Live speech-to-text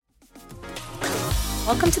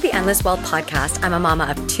Welcome to the Endless Wealth Podcast. I'm a mama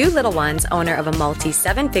of 2 little ones, owner of a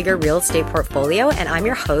multi-7-figure real estate portfolio, and I'm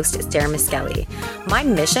your host, Sarah Miskelly. My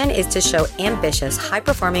mission is to show ambitious,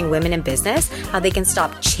 high-performing women in business how they can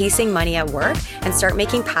stop chasing money at work and start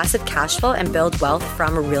making passive cash flow and build wealth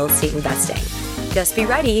from real estate investing. Just be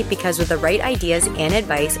ready, because with the right ideas and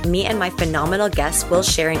advice me and my phenomenal guests will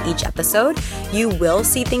share in each episode, you will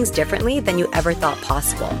see things differently than you ever thought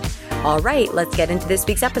possible. All right, let's get into this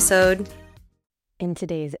week's episode. In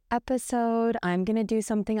today's episode, I'm going to do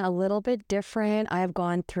something a little bit different. I have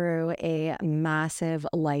gone through a massive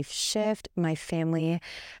life shift. My family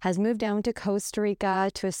has moved down to Costa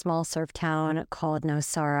Rica to a small surf town called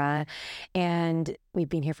Nosara, and we've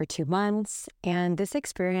been here for 2 months. And this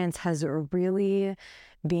experience has really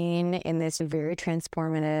been in this very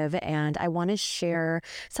transformative, and I want to share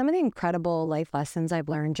some of the incredible life lessons I've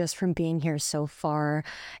learned just from being here so far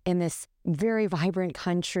in this very vibrant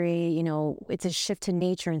country. You know, it's a shift to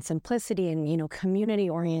nature and simplicity and,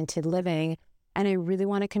 community-oriented living. And I really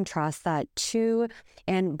want to contrast that too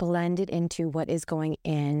and blend it into what is going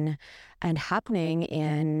in and happening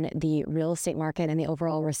in the real estate market and the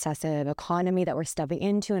overall recessive economy that we're stepping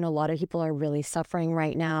into. And a lot of people are really suffering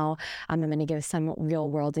right now. I'm going to give some real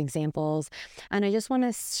world examples. And I just want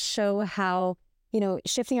to show how,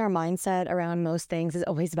 shifting our mindset around most things is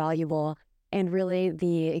always valuable. And really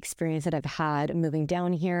the experience that I've had moving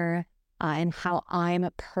down here, and how I'm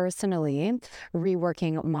personally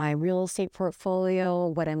reworking my real estate portfolio,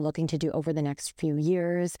 what I'm looking to do over the next few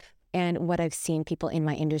years, and what I've seen people in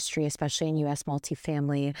my industry, especially in U.S.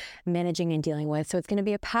 multifamily, managing and dealing with. So it's going to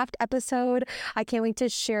be a packed episode. I can't wait to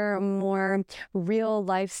share more real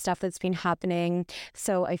life stuff that's been happening.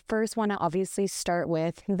 So I first want to obviously start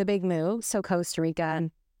with the big move. So Costa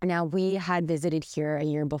Rica. Now, we had visited here a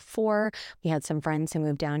year before. We had some friends who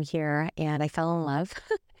moved down here, and I fell in love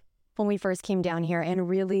when we first came down here. And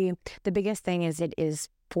really, the biggest thing is it is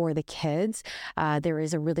for the kids. There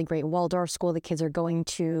is a really great Waldorf school the kids are going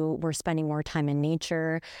to. We're spending more time in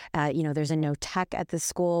nature. There's a no tech at the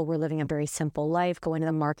school. We're living a very simple life, going to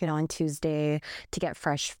the market on Tuesday to get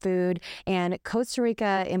fresh food. And Costa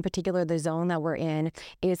Rica, in particular, the zone that we're in,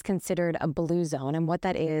 is considered a blue zone. And what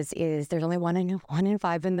that is there's only one in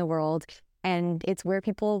 5 in the world. And it's where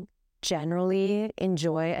people generally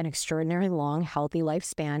enjoy an extraordinarily long, healthy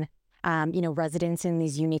lifespan. Residents in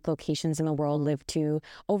these unique locations in the world live to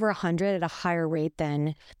over 100 at a higher rate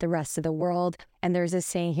than the rest of the world. And there's a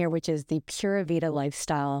saying here, which is the Pura Vida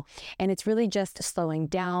lifestyle. And it's really just slowing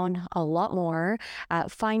down a lot more,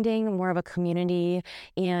 finding more of a community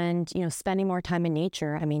and, spending more time in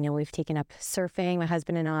nature. I mean, we've taken up surfing, my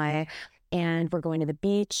husband and I, and we're going to the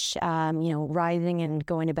beach, rising and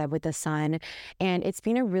going to bed with the sun. And it's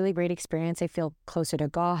been a really great experience. I feel closer to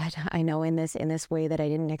God, I know, in this way that I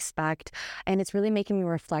didn't expect. And it's really making me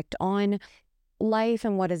reflect on life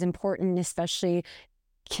and what is important, especially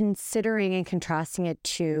considering and contrasting it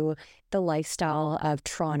to the lifestyle of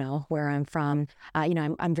Toronto, where I'm from.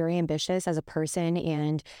 I'm very ambitious as a person,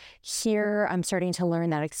 and here I'm starting to learn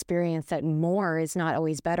that experience that more is not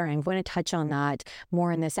always better. I'm going to touch on that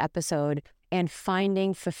more in this episode. And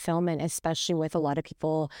finding fulfillment, especially with a lot of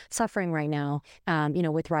people suffering right now,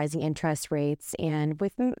 with rising interest rates and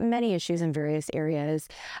with many issues in various areas,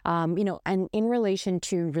 and in relation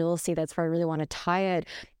to real estate, that's where I really want to tie it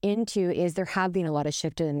into, is there have been a lot of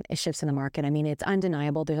shifts in the market. I mean, it's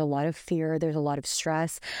undeniable. There's a lot of fear. There's a lot of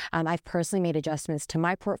stress. I've personally made adjustments to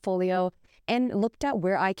my portfolio and looked at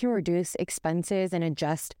where I can reduce expenses and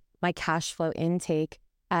adjust my cash flow intake.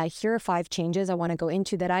 Here are 5 changes I want to go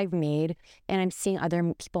into that I've made and I'm seeing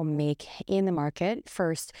other people make in the market.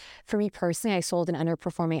 First, for me personally, I sold an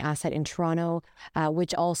underperforming asset in Toronto,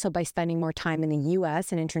 which also, by spending more time in the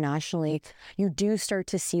US and internationally, you do start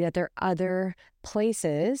to see that there are other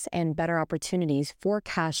places and better opportunities for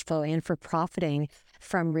cash flow and for profiting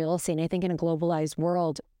from real estate. And I think in a globalized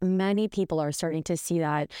world, many people are starting to see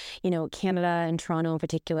that. Canada and Toronto in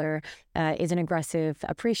particular is an aggressive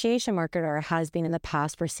appreciation market, or has been in the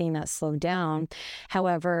past. We're seeing that slow down.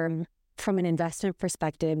 However, from an investment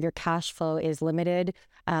perspective, your cash flow is limited.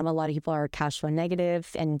 A lot of people are cash flow negative,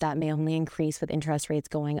 and that may only increase with interest rates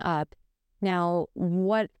going up. Now,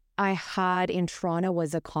 what I had in Toronto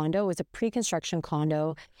was a condo, was a pre-construction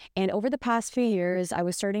condo. And over the past few years, I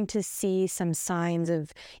was starting to see some signs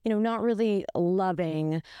of, not really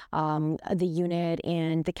loving the unit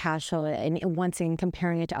and the cash flow, and once again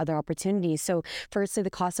comparing it to other opportunities. So firstly,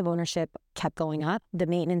 the cost of ownership kept going up, the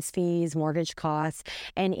maintenance fees, mortgage costs.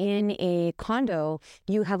 And in a condo,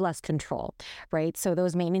 you have less control, right? So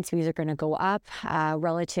those maintenance fees are going to go up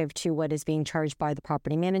relative to what is being charged by the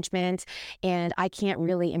property management. And I can't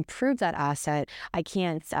really improve that asset. I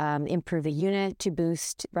can't improve the unit to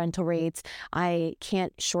boost rental rates. I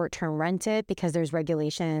can't short-term rent it because there's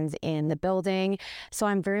regulations in the building. So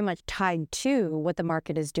I'm very much tied to what the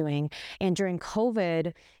market is doing. And during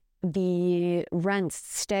COVID, the rents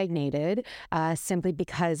stagnated simply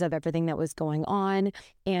because of everything that was going on.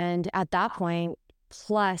 And at that point,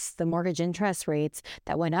 plus the mortgage interest rates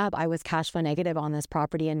that went up, I was cash flow negative on this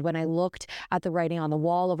property. And when I looked at the writing on the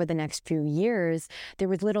wall over the next few years, there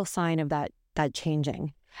was little sign of that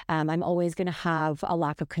changing. I'm always going to have a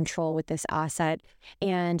lack of control with this asset.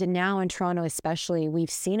 And now in Toronto especially, we've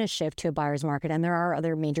seen a shift to a buyer's market, and there are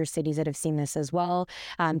other major cities that have seen this as well.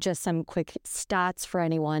 Just some quick stats for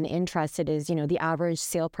anyone interested is, the average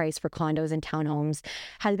sale price for condos and townhomes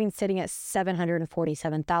has been sitting at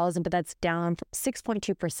 $747,000, but that's down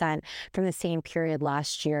 6.2% from the same period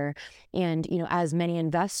last year. And, as many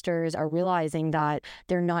investors are realizing that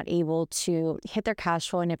they're not able to hit their cash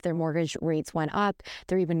flow, and if their mortgage rates went up,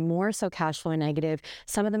 they're even more so cash flow negative.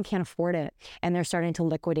 Some of them can't afford it and they're starting to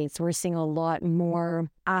liquidate. So we're seeing a lot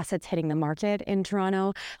more assets hitting the market in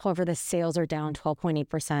Toronto. However, the sales are down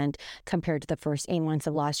 12.8% compared to the first 8 months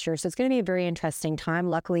of last year. So it's going to be a very interesting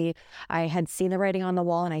time. Luckily, I had seen the writing on the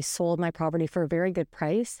wall and I sold my property for a very good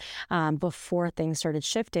price before things started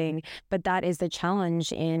shifting. But that is the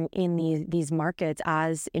challenge in these markets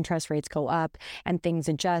as interest rates go up and things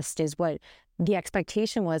adjust, is what the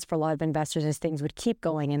expectation was for a lot of investors, is things would keep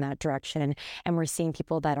going in that direction. And we're seeing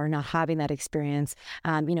people that are not having that experience.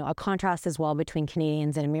 A contrast as well between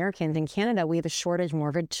Canadians and Americans. In Canada, we have a shortage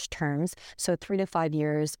mortgage terms, so 3 to 5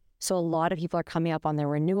 years. So a lot of people are coming up on their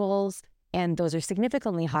renewals, and those are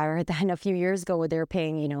significantly higher than a few years ago where they were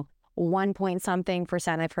paying, 1 point something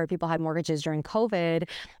percent. I've heard people had mortgages during COVID,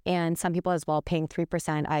 and some people as well paying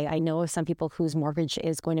 3%. I know of some people whose mortgage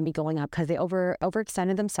is going to be going up because they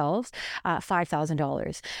overextended themselves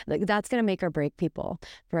 $5,000. Like, that's going to make or break people,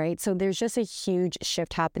 right? So there's just a huge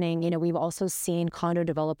shift happening. We've also seen condo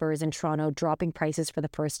developers in Toronto dropping prices for the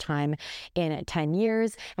first time in 10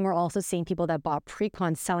 years. And we're also seeing people that bought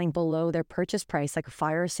pre-con selling below their purchase price, like a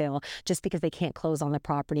fire sale, just because they can't close on the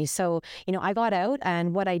property. So, I got out,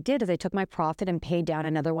 and what I did is I took my profit and paid down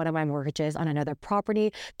another one of my mortgages on another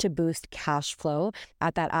property to boost cash flow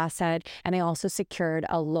at that asset. And I also secured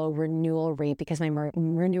a low renewal rate because my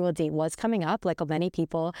renewal date was coming up, like many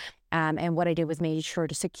people. And what I did was made sure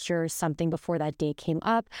to secure something before that date came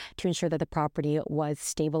up to ensure that the property was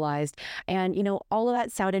stabilized. And, all of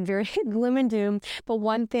that sounded very gloom and doom. But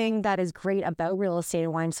one thing that is great about real estate,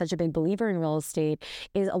 and why I'm such a big believer in real estate,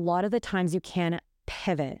 is a lot of the times you can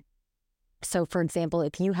pivot. So for example,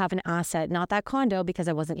 if you have an asset, not that condo because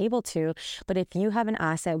I wasn't able to, but if you have an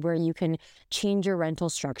asset where you can change your rental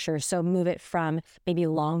structure, so move it from maybe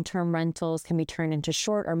long-term rentals can be turned into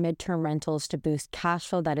short or mid-term rentals to boost cash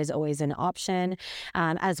flow, that is always an option.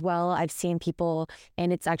 As well, I've seen people,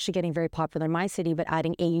 and it's actually getting very popular in my city, but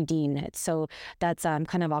adding AUD units. So that's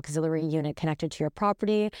kind of auxiliary unit connected to your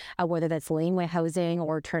property, whether that's laneway housing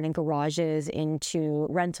or turning garages into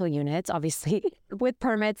rental units. Obviously, with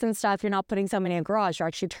permits and stuff, you're not putting somebody in a garage, you're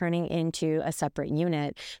actually turning into a separate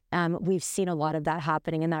unit. We've seen a lot of that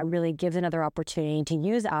happening, and that really gives another opportunity to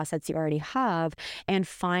use assets you already have and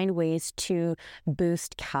find ways to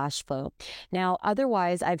boost cash flow. Now,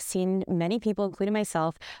 otherwise, I've seen many people, including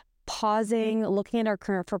myself, pausing, looking at our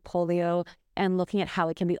current portfolio and looking at how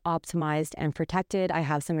it can be optimized and protected. I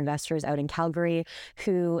have some investors out in Calgary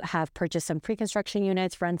who have purchased some pre-construction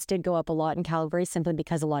units. Rents did go up a lot in Calgary simply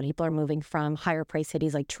because a lot of people are moving from higher price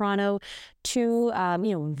cities like Toronto to,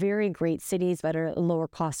 very great cities that are lower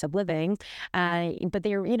cost of living. But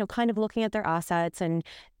they're, kind of looking at their assets and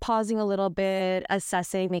pausing a little bit,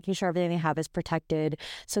 assessing, making sure everything they have is protected.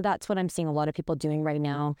 So that's what I'm seeing a lot of people doing right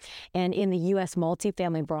now. And in the U.S.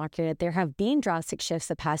 multifamily market, there have been drastic shifts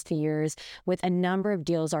the past few years with a number of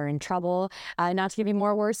deals are in trouble. Not to give you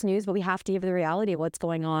more worse news, but we have to give the reality of what's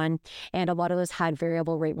going on. And a lot of those had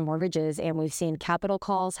variable rate mortgages, and we've seen capital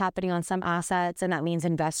calls happening on some assets. And that means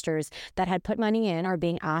investors that had put money in are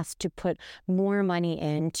being asked to put more money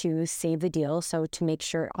in to save the deal. So to make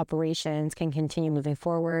sure operations can continue moving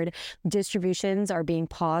forward. Distributions are being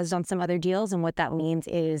paused on some other deals. And what that means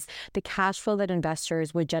is the cash flow that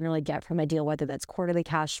investors would generally get from a deal, whether that's quarterly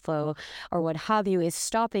cash flow or what have you, is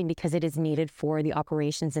stopping because it is needed needed for the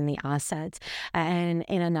operations and the assets. And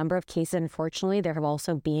in a number of cases, unfortunately, there have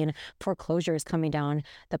also been foreclosures coming down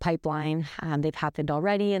the pipeline. They've happened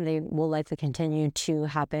already, and they will likely continue to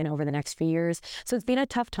happen over the next few years. So it's been a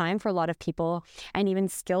tough time for a lot of people, and even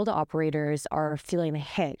skilled operators are feeling the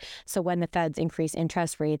hit. So when the Feds increase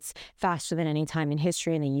interest rates faster than any time in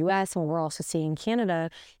history in the US, and we're also seeing Canada,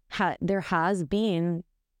 there has been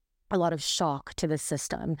a lot of shock to the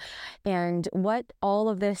system. And what all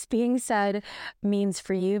of this being said means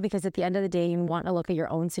for you, because at the end of the day, you want to look at your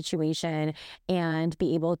own situation and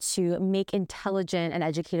be able to make intelligent and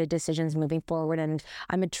educated decisions moving forward. And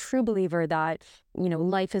I'm a true believer that,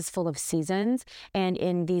 life is full of seasons. And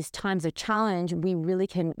in these times of challenge, we really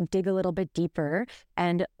can dig a little bit deeper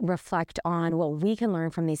and reflect on what we can learn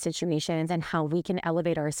from these situations and how we can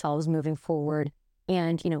elevate ourselves moving forward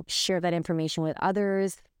and, share that information with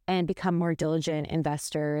others and become more diligent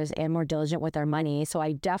investors and more diligent with our money. So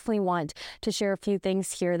I definitely want to share a few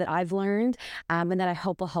things here that I've learned and that I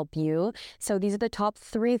hope will help you. So these are the top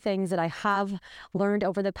 3 things that I have learned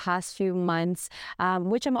over the past few months,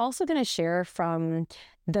 which I'm also going to share from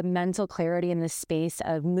the mental clarity in the space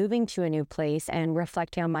of moving to a new place and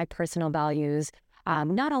reflecting on my personal values,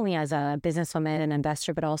 not only as a businesswoman and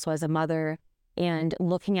investor, but also as a mother, and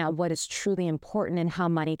looking at what is truly important and how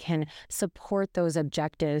money can support those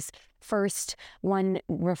objectives. First, one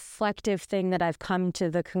reflective thing that I've come to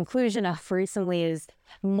the conclusion of recently is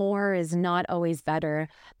more is not always better.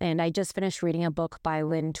 And I just finished reading a book by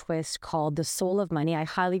Lynn Twist called The Soul of Money. I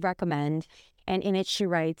highly recommend. And in it, she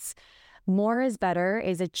writes, "More is better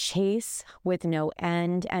is a chase with no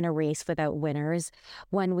end and a race without winners.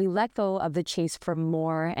 When we let go of the chase for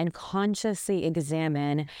more and consciously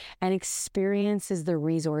examine and experiences the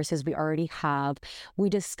resources we already have, we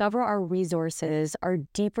discover our resources are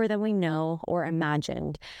deeper than we know or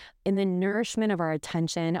imagined. In the nourishment of our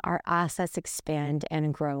attention, our assets expand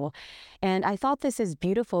and grow." And I thought this is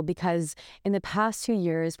beautiful because in the past 2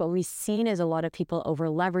 years, what we've seen is a lot of people over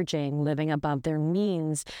leveraging, living above their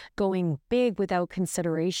means, going big without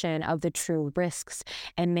consideration of the true risks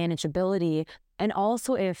and manageability. And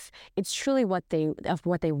also if it's truly what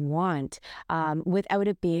they want, without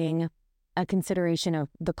it being a consideration of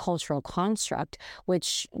the cultural construct,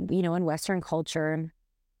 which, in Western culture,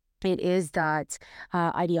 it is that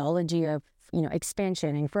ideology of,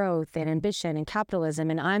 expansion and growth and ambition and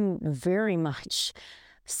capitalism. And I'm very much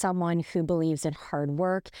someone who believes in hard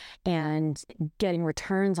work and getting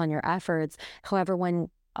returns on your efforts. However, when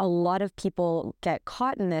a lot of people get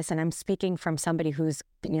caught in this, and I'm speaking from somebody who's,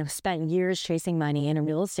 spent years chasing money in a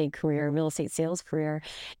real estate career, real estate sales career,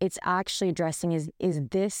 it's actually addressing is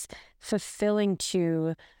this fulfilling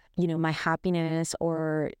to my happiness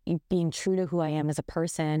or being true to who I am as a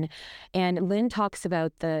person. And Lynn talks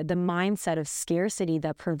about the mindset of scarcity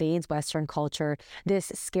that pervades Western culture,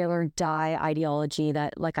 this scale or die ideology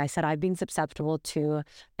that, like I said, I've been susceptible to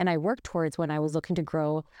and I worked towards when I was looking to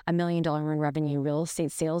grow $1 million in revenue real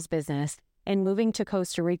estate sales business. And moving to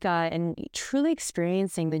Costa Rica and truly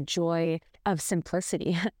experiencing the joy of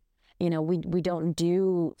simplicity. We don't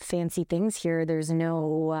do fancy things here. There's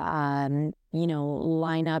no,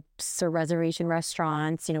 lineups or reservation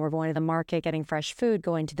restaurants. We're going to the market, getting fresh food,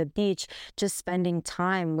 going to the beach, just spending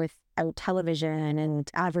time without television and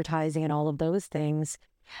advertising and all of those things.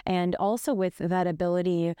 And also with that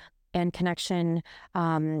ability and connection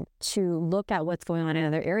to look at what's going on in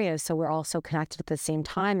other areas. So we're also connected at the same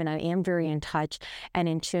time. And I am very in touch and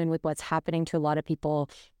in tune with what's happening to a lot of people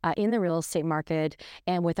in the real estate market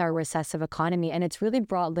and with our recessive economy. And it's really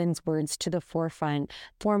brought Lynn's words to the forefront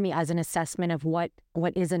for me as an assessment of what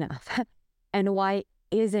is enough and why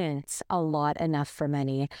isn't a lot enough for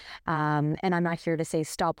many. And I'm not here to say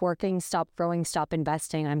stop working, stop growing, stop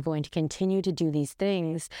investing. I'm going to continue to do these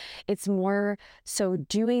things. It's more so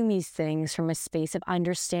doing these things from a space of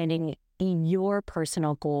understanding your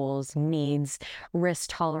personal goals, needs, risk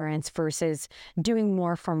tolerance versus doing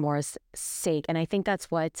more for more's sake. And I think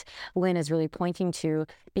that's what Lynn is really pointing to,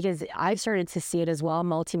 because I've started to see it as well.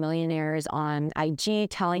 Multimillionaires on IG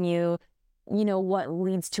telling you, what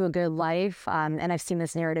leads to a good life. And I've seen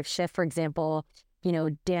this narrative shift. For example,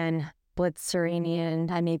 Dan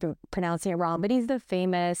Blitzeranian, I may be pronouncing it wrong, but he's the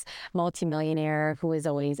famous multimillionaire who is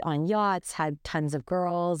always on yachts, had tons of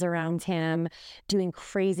girls around him, doing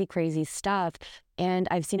crazy, crazy stuff. And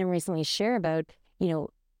I've seen him recently share about,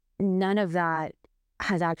 none of that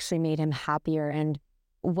has actually made him happier. And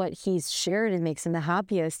what he's shared and makes him the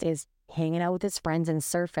happiest is hanging out with his friends and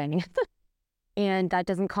surfing. And that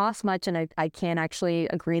doesn't cost much. And I can actually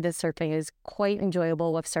agree that surfing is quite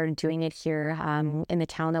enjoyable. We've started doing it here in the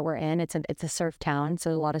town that we're in. It's a surf town,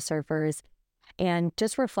 so a lot of surfers. And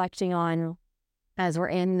just reflecting on, as we're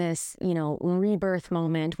in this, rebirth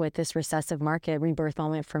moment with this recessive market, rebirth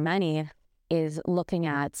moment for many, is looking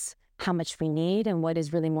at how much we need and what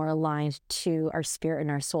is really more aligned to our spirit and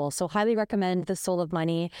our soul. So highly recommend The Soul of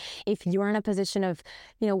Money if you're in a position of,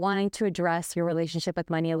 wanting to address your relationship with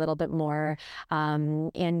money a little bit more.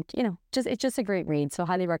 It's just a great read. So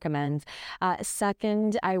highly recommend.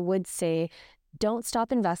 Second, I would say, don't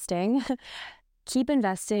stop investing. Keep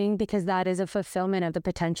investing, because that is a fulfillment of the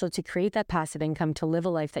potential to create that passive income, to live a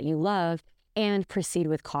life that you love, and proceed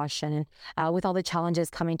with caution. With all the challenges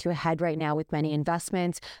coming to a head right now with many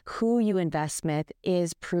investments, who you invest with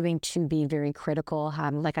is proving to be very critical.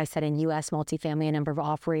 Like I said, in U.S. multifamily, a number of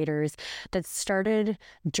operators that started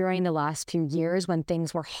during the last few years when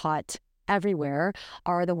things were hot everywhere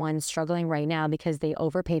are the ones struggling right now because they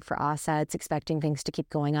overpaid for assets, expecting things to keep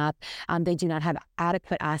going up. They do not have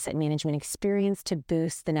adequate asset management experience to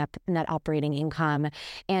boost the net operating income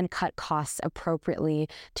and cut costs appropriately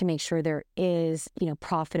to make sure there is,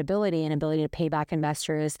 profitability and ability to pay back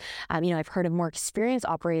investors. I've heard of more experienced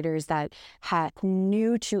operators that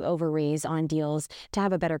knew to overraise on deals to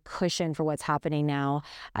have a better cushion for what's happening now,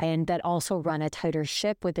 and that also run a tighter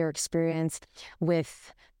ship with their experience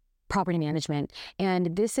with property management.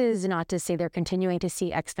 And this is not to say they're continuing to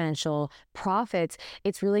see exponential profits.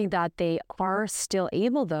 It's really that they are still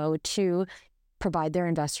able, though, to provide their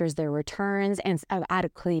investors their returns and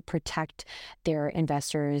adequately protect their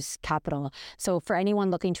investors' capital. So for anyone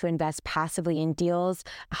looking to invest passively in deals,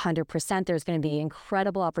 100%, there's going to be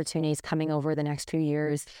incredible opportunities coming over the next few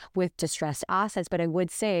years with distressed assets. But I would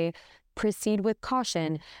say, proceed with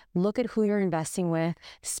caution. Look at who you're investing with,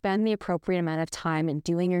 spend the appropriate amount of time in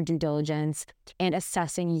doing your due diligence and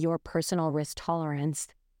assessing your personal risk tolerance.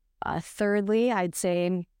 Thirdly, I'd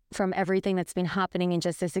say, from everything that's been happening and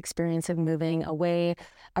just this experience of moving away,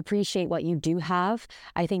 appreciate what you do have.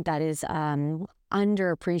 I think that is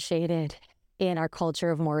underappreciated in our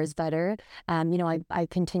culture of more is better. I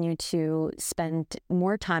continue to spend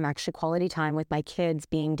more time, actually quality time, with my kids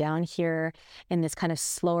being down here in this kind of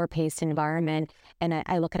slower paced environment. And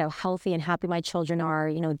I look at how healthy and happy my children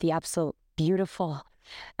are, the absolute beautiful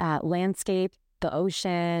landscape, the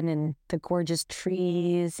ocean and the gorgeous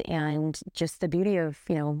trees and just the beauty of,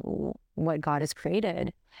 what God has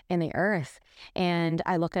created in the earth. And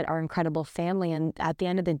I look at our incredible family, and at the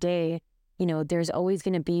end of the day, there's always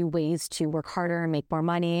going to be ways to work harder and make more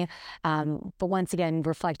money. But once again,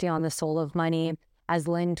 reflecting on the soul of money, as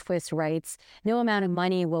Lynn Twist writes, no amount of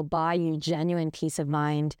money will buy you genuine peace of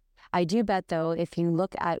mind. I do bet, though, if you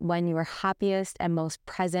look at when you are happiest and most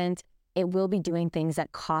present, it will be doing things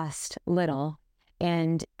that cost little.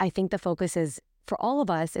 And I think the focus is, for all of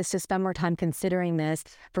us, is to spend more time considering this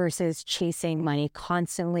versus chasing money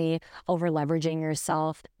constantly, over leveraging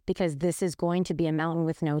yourself, because this is going to be a mountain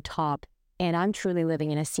with no top. And I'm truly living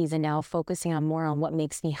in a season now, focusing on more on what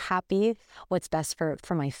makes me happy, what's best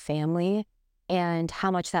for my family, and how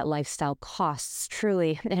much that lifestyle costs,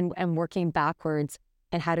 truly, and working backwards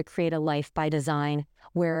and how to create a life by design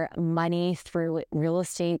where money through real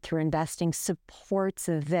estate, through investing, supports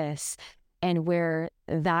this, and where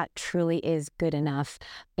that truly is good enough.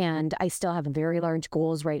 And I still have very large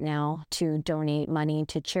goals right now to donate money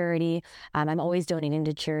to charity. I'm always donating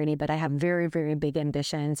to charity, but I have very, very big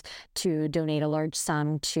ambitions to donate a large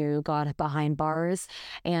sum to God Behind Bars.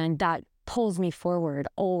 And that pulls me forward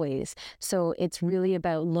always. So it's really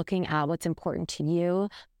about looking at what's important to you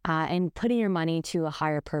and putting your money to a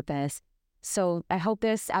higher purpose. So I hope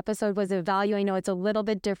this episode was of value. I know it's a little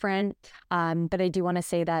bit different, but I do want to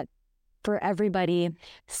say that for everybody,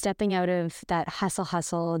 stepping out of that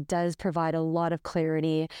hustle does provide a lot of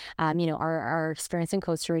clarity. Our experience in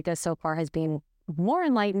Costa Rica so far has been more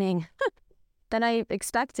enlightening than I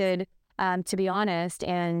expected, to be honest.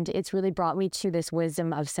 And it's really brought me to this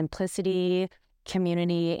wisdom of simplicity,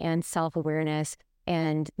 community, and self-awareness.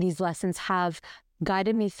 And these lessons have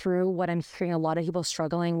guided me through what I'm hearing a lot of people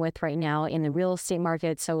struggling with right now in the real estate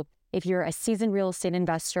market. So if you're a seasoned real estate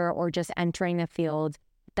investor or just entering the field,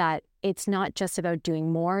 that it's not just about doing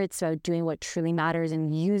more, it's about doing what truly matters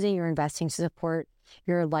and using your investing to support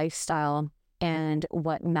your lifestyle and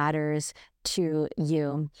what matters to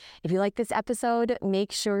you. If you like this episode,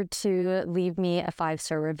 make sure to leave me a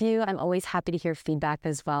 5-star review. I'm always happy to hear feedback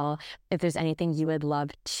as well, if there's anything you would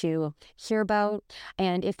love to hear about.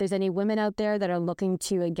 And if there's any women out there that are looking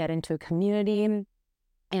to get into a community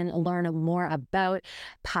and learn more about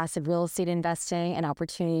passive real estate investing and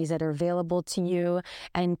opportunities that are available to you,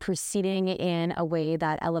 and proceeding in a way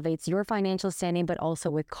that elevates your financial standing, but also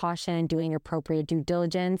with caution and doing appropriate due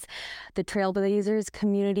diligence. The Trailblazers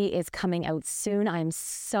community is coming out soon. I'm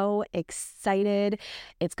so excited.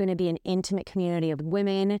 It's going to be an intimate community of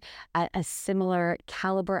women at a similar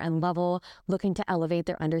caliber and level, looking to elevate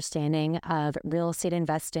their understanding of real estate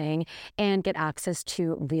investing and get access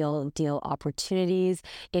to real deal opportunities.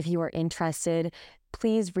 If you are interested,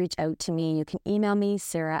 please reach out to me. You can email me,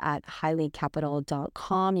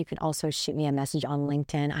 sarah@highlycapital.com. You can also shoot me a message on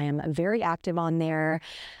LinkedIn. I am very active on there.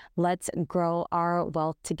 Let's grow our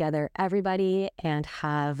wealth together, everybody, and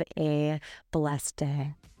have a blessed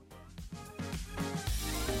day.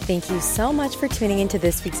 Thank you so much for tuning into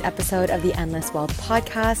this week's episode of the Endless Wealth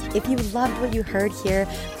Podcast. If you loved what you heard here,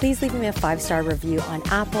 please leave me a 5-star review on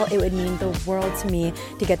Apple. It would mean the world to me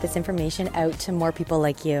to get this information out to more people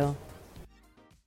like you.